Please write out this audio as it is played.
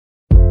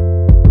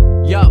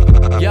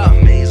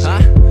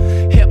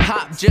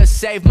just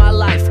saved my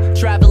life.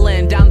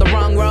 Traveling down the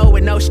wrong road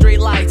with no street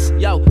lights.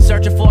 Yo,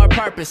 searching for a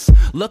purpose,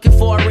 looking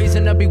for a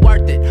reason to be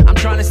worth it. I'm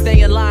trying to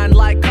stay in line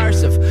like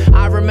cursive.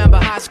 I remember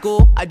high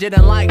school, I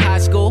didn't like high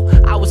school.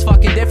 I was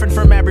fucking different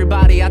from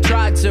everybody, I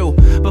tried to.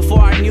 Before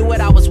I knew it,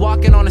 I was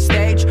walking on a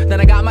stage.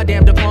 Then I got my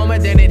damn diploma,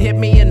 then it hit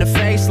me in the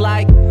face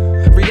like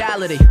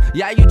reality.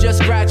 Yeah, you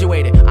just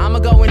graduated. I'ma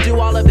go and do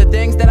all of the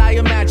things that I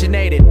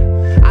imaginated.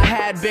 I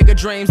had bigger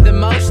dreams than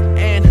most,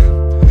 and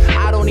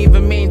I don't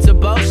even mean to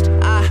boast.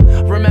 I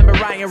remember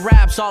writing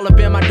raps all up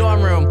in my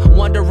dorm room,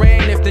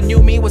 wondering if the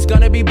new me was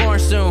gonna be born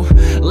soon.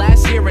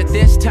 Last year at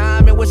this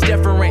time it was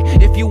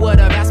different. If you would've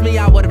asked me,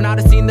 I would've not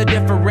have seen the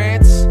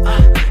difference.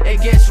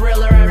 It gets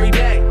realer every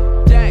day.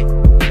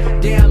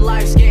 Damn,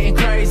 life's getting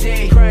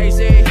crazy.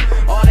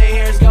 All they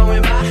hear is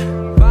going by.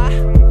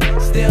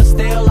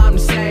 Still, I'm the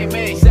same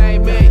me.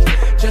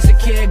 Just a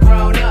kid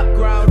grown up.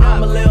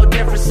 I'm a little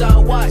different,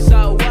 so what?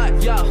 Yo,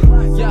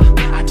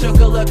 I took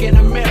a look in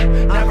the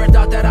mirror. Never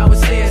thought that I would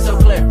see it so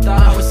clear.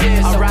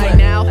 Alright,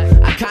 now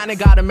I kinda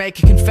gotta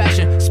make a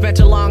confession. Spent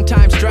a long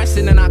time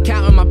stressing and not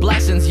counting my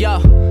blessings. Yo,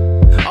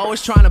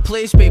 always trying to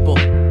please people.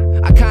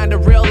 I kinda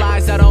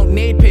realized I don't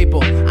need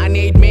people. I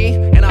need me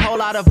and a whole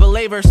lot of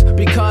believers,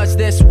 because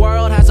this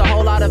world has a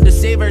whole lot of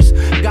deceivers.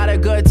 Got a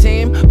good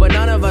team, but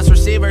none of us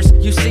receivers.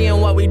 You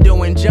seeing what we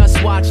doing,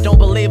 just watch, don't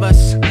believe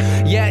us.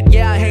 Yeah,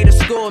 I hated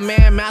school,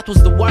 man, math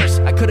was the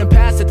worst. I couldn't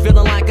pass it,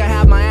 feeling like I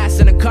had my ass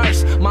in a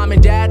curse. Mom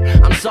and dad,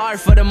 I'm sorry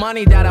for the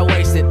money that I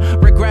wasted.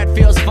 Regret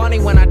feels funny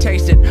when I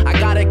taste it. I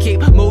gotta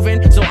keep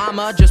moving, so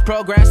I'ma just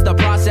progress the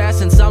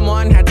process. And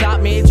someone had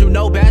taught me to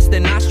know best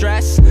and not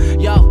stress.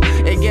 Yo,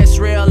 it gets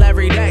real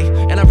every day,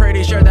 and I'm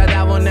pretty sure that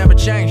that will never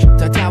change.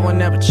 That will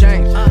never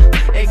change.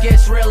 It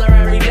gets realer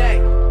every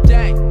day.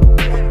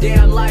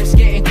 Damn, life's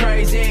getting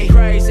crazy.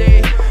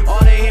 All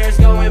they hear is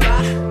going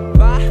by.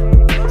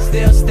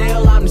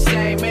 Still, I'm the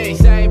same me.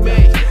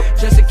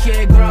 Just a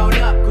kid grown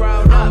up.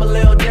 I'm a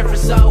little different,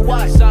 so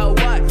what?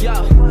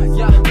 Yo,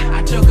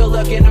 I took a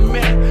look in the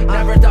mirror.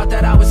 Never thought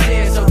that I would see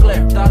it so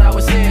clear. Thought I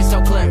would see it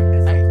so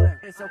clear.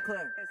 Hey, it's so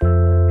clear.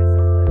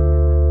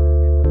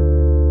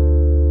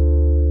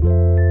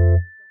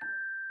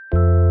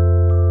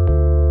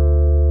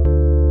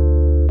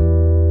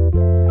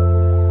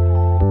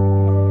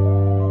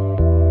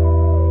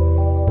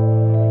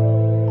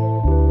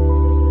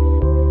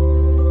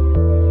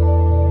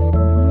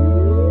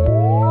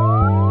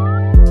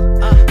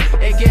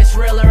 It gets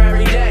realer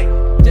every day.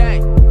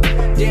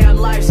 Damn,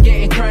 life's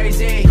getting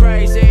crazy.